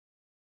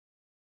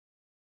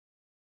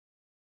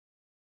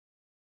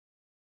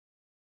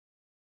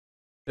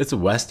It's a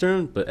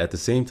Western, but at the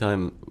same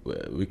time,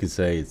 we could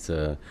say it's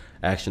a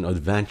action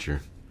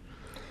adventure.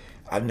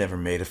 I've never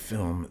made a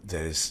film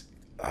that is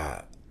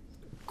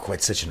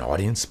quite such an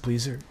audience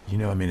pleaser. You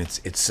know, I mean,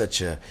 it's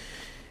such a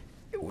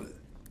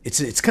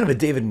it's kind of a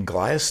David and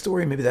Goliath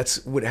story. Maybe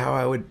that's how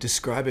I would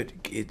describe it.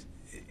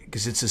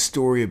 Because it's a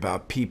story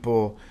about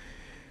people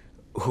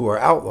who are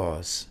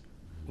outlaws,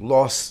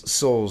 lost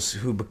souls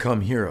who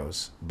become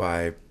heroes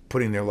by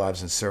putting their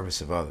lives in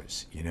service of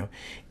others, you know?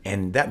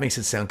 And that makes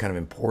it sound kind of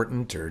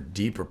important or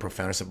deep or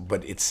profound or something,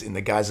 but it's in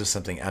the guise of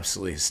something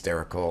absolutely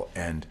hysterical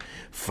and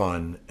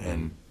fun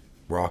and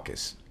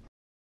raucous.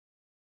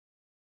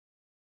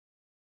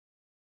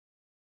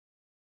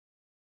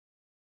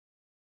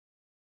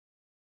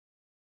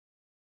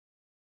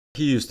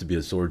 He used to be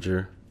a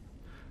soldier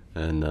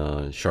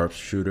and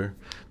sharpshooter,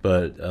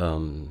 but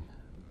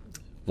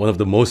one of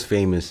the most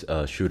famous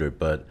shooter.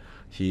 But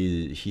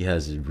he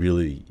has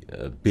really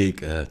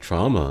big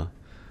trauma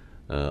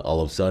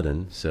all of a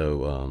sudden,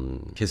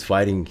 so he's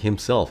fighting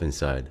himself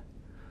inside.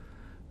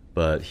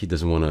 But he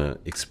doesn't want to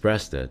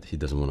express that. He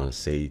doesn't want to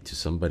say to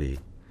somebody.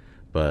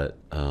 But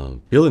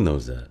Billy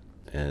knows that,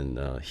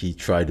 and he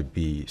tried to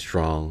be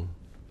strong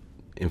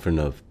in front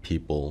of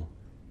people,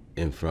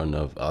 in front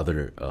of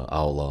other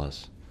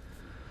outlaws.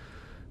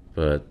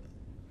 But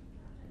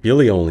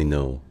Billy only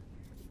know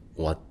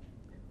what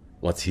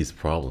what's his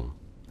problem,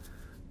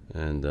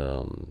 and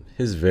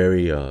he's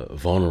very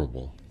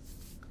vulnerable.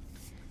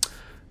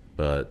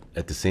 But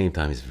at the same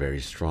time, he's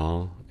very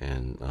strong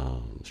and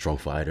strong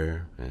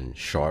fighter and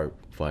sharp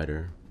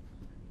fighter.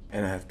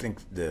 And I think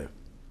the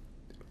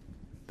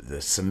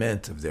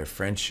cement of their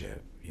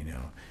friendship, you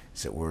know,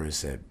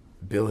 is that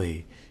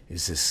Billy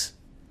is this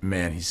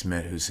man he's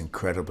met who's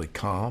incredibly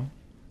calm,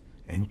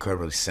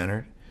 incredibly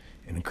centered,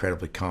 and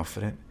incredibly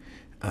confident,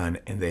 and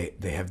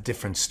they have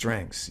different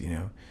strengths. You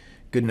know,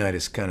 Goodnight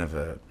is kind of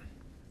a,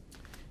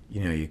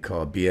 you know, you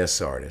call a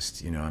BS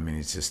artist. You know, I mean,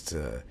 it's just,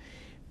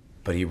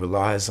 but he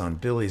relies on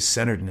Billy's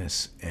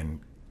centeredness and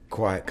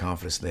quiet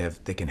confidence.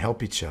 They can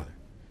help each other.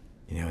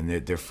 You know,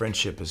 and their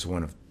friendship is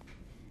one of,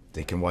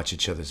 they can watch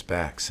each other's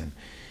backs, and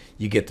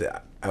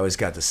I always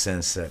got the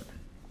sense that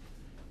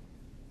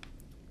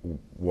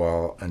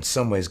while in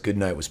some ways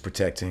Goodnight was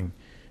protecting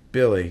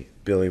Billy,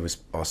 Billy was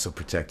also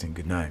protecting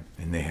Goodnight,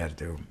 and they had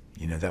their,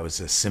 you know, that was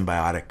a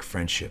symbiotic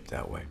friendship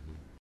that way.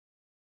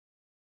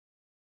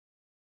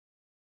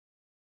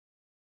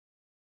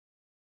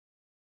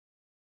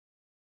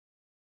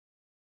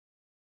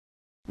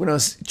 When I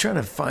was trying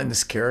to find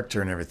this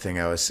character and everything,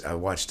 I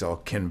watched all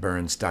Ken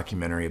Burns'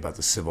 documentary about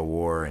the Civil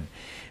War, and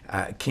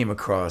I came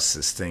across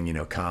this thing, you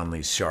know,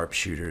 Conley's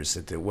sharpshooters.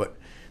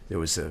 There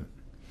was a,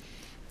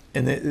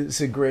 and it's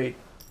a great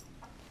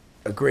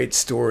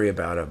story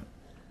about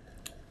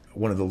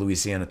one of the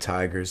Louisiana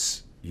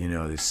Tigers. You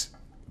know, this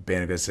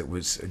band of guys that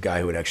was a guy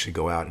who would actually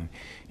go out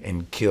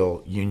and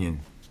kill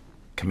Union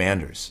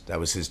commanders. That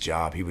was his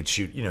job. He would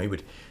shoot, you know, he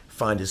would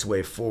find his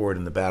way forward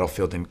in the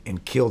battlefield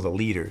and kill the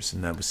leaders,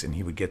 and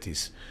he would get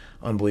these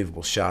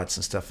unbelievable shots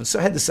and stuff. And so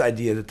I had this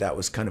idea that that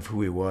was kind of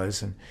who he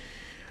was. And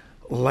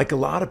like a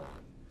lot of,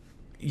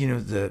 you know,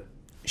 the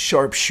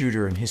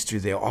sharpshooter in history,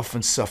 they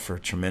often suffer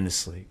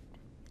tremendously,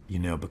 you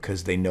know,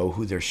 because they know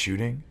who they're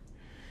shooting.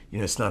 You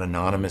know, it's not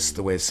anonymous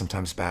the way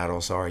sometimes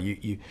battles are.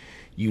 You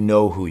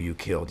know who you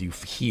killed. You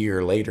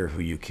hear later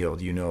who you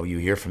killed. You know, you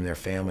hear from their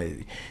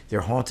family. They're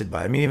haunted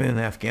by it. I mean, even in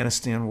the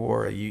Afghanistan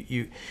war,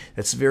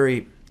 that's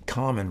very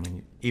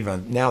common.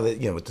 Even now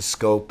that, you know, with the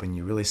scope and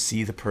you really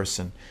see the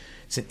person,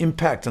 it's an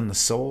impact on the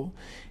soul.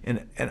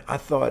 And I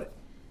thought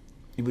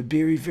it would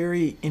be a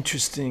very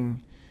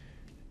interesting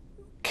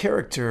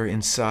character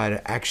inside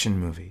an action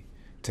movie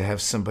to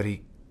have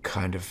somebody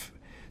kind of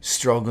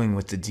struggling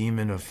with the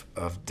demon of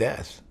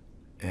death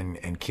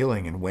and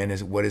killing, and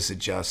what is a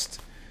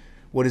just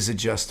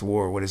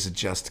war? What is a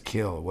just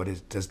kill?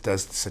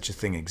 Does such a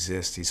thing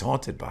exist? He's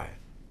haunted by it.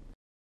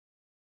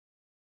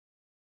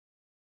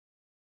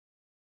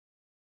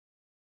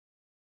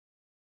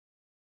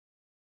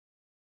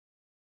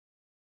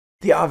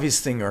 The obvious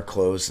thing are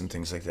clothes and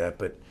things like that,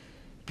 but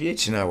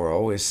BH and I were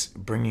always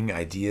bringing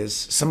ideas.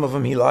 Some of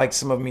them he liked,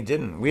 some of them he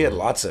didn't. We had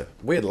lots of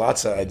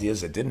ideas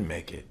that didn't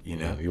make it. You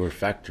know, Yeah, you were a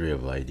factory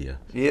of idea.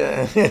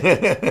 yeah.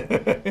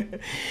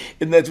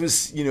 And that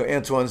was, you know,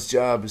 Antoine's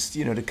job is,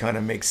 you know, to kind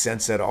of make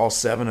sense out of all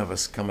seven of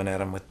us coming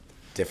at him with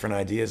different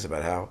ideas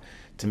about how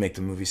to make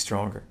the movie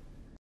stronger.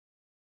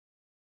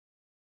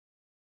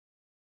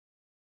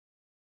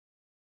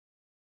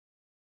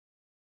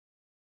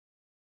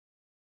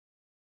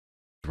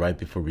 Right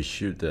before we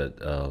shoot that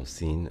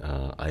scene,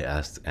 I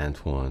asked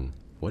Antoine,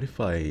 "What if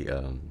I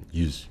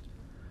use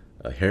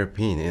a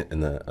hairpin in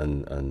that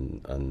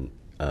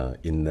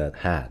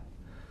hat?"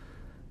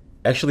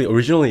 Actually,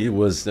 originally it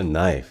was a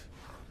knife,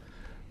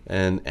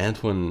 and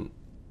Antoine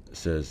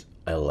says,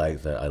 "I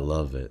like that. I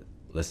love it.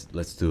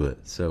 Let's do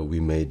it." So we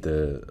made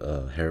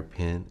the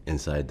hairpin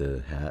inside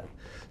the hat.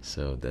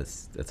 So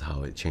that's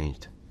how it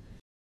changed.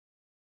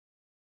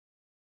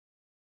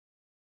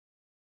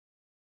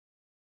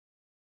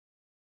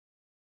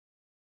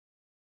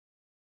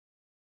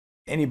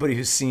 anybody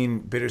who's seen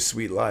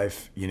Bittersweet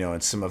Life, you know,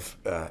 and some of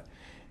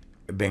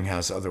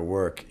Byung-Hun's other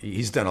work,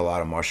 he's done a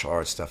lot of martial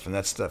arts stuff, and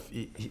that stuff,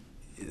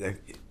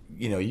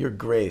 you know, your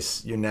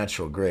grace, your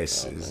natural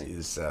grace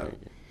is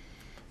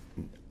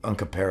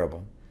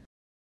uncomparable.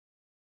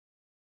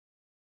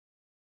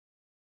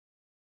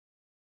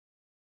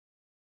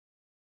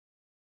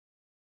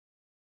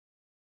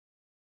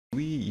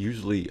 We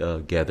usually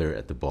gather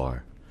at the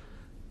bar.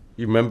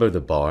 You remember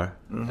the bar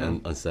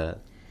and on set?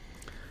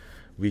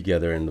 We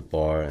gather in the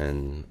bar,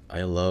 and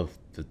I love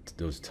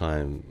those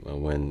times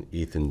when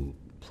Ethan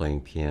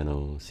playing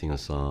piano, sing a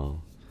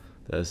song.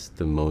 That's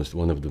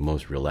one of the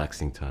most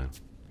relaxing times.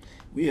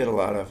 We had a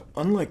lot of,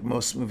 unlike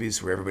most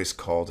movies where everybody's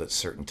called at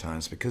certain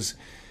times, because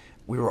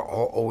we were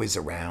all always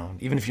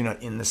around. Even if you're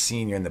not in the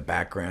scene, you're in the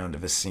background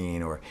of a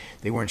scene, or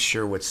they weren't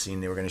sure what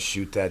scene they were going to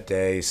shoot that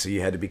day, so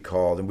you had to be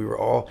called, and we were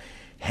all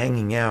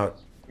hanging out.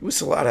 It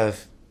was a lot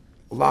of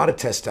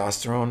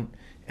testosterone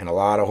and a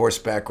lot of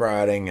horseback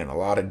riding and a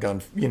lot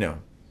of you know,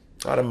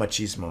 a lot of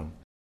machismo.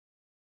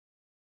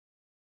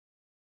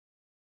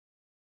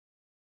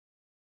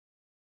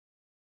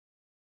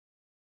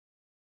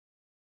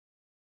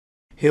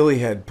 Haley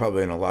had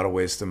probably in a lot of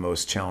ways the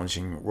most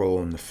challenging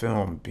role in the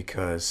film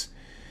because,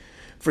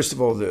 first of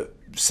all, the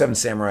Seven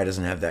Samurai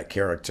doesn't have that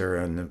character,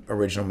 and the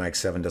original Mike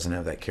 7 doesn't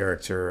have that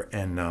character,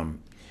 and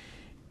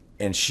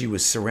she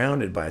was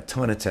surrounded by a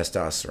ton of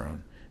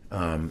testosterone,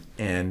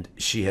 and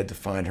she had to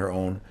find her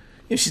own.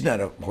 You know, she's not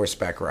a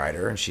horseback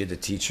rider, and she had to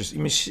teach her. I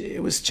mean,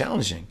 it was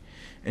challenging,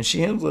 and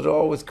she handled it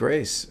all with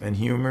grace and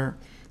humor,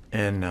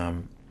 and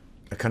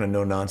a kind of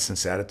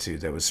no-nonsense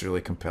attitude that was really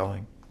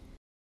compelling.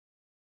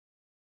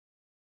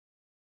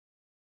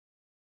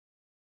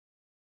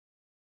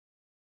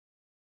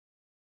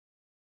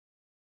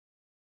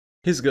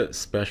 He's got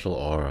special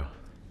aura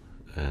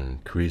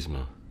and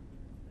charisma.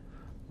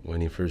 When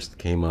he first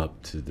came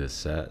up to the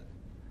set,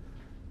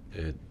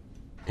 you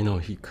know,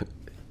 he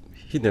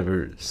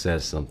never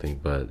says something,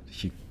 but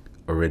he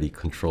already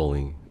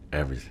controlling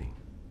everything.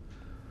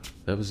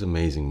 That was an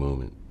amazing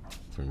moment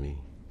for me.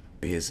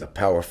 He has a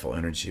powerful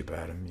energy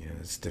about him. You know,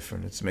 it's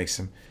different. It's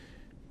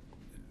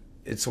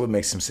what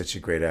makes him such a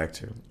great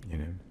actor. You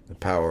know, the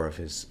power of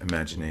his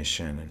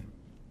imagination, and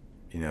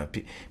you know,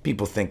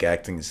 people think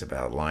acting is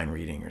about line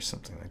reading or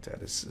something like that.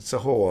 It's a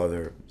whole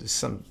other. There's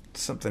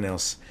something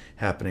else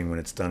happening when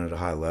it's done at a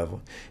high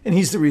level, and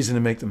he's the reason to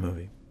make the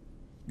movie.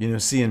 You know,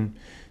 seeing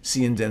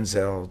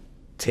Denzel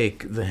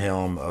take the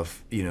helm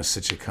of, you know,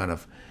 such a kind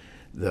of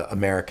the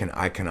American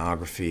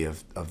iconography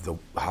of the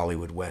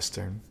Hollywood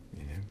Western.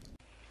 You know.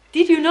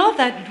 Did you know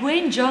that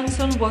Dwayne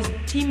Johnson was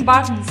Tim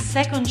Burton's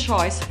second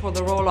choice for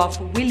the role of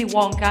Willy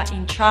Wonka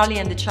in Charlie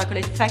and the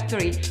Chocolate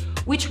Factory,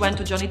 which went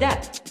to Johnny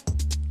Depp?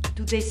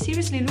 Do they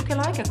seriously look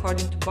alike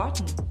according to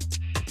Barton?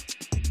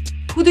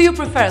 Who do you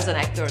prefer as an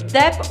actor,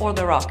 Depp or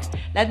The Rock?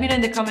 Let me know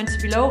in the comments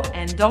below,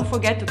 and don't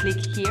forget to click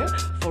here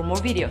for more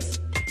videos.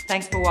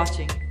 Thanks for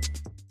watching.